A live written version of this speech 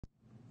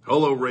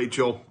Hello,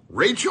 Rachel.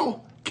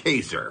 Rachel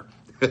Kaiser.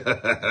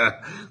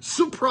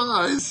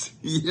 Surprise.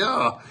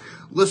 Yeah.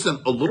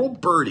 Listen, a little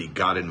birdie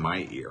got in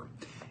my ear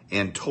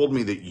and told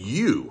me that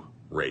you,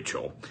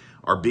 Rachel,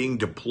 are being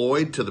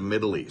deployed to the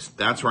Middle East.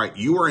 That's right.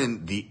 You are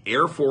in the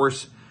Air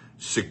Force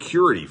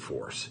Security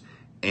Force.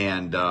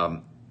 And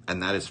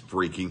that is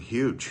freaking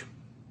huge.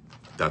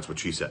 That's what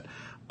she said.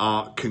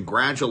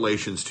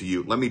 Congratulations to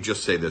you. Let me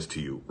just say this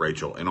to you,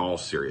 Rachel, in all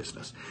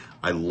seriousness.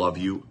 I love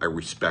you. I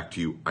respect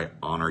you. I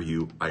honor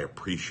you. I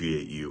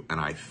appreciate you. And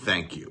I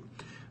thank you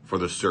for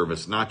the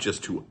service, not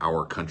just to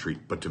our country,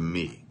 but to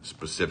me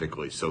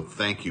specifically. So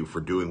thank you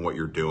for doing what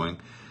you're doing.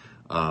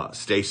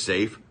 Stay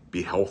safe,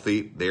 be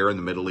healthy there in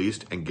the Middle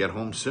East, and get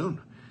home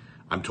soon.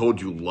 I'm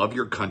told you love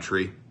your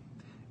country.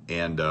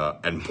 And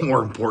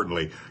more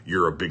importantly,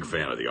 you're a big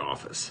fan of The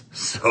Office.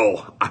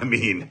 So, I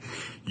mean,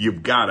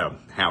 you've got to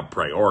have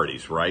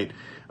priorities, right?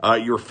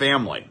 Your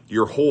family,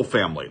 your whole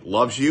family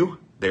loves you.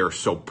 They are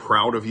so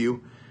proud of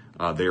you.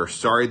 They are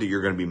sorry that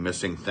you're going to be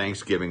missing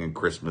Thanksgiving and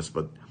Christmas,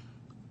 but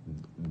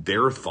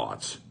their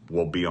thoughts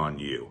will be on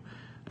you.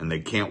 And they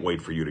can't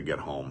wait for you to get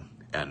home,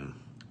 and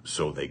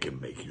so they can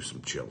make you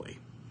some chili.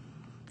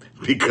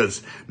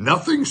 Because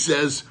nothing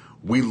says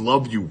we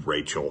love you,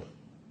 Rachel,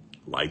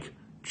 like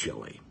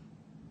chili.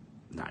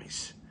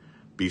 Nice.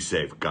 Be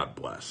safe. God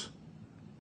bless.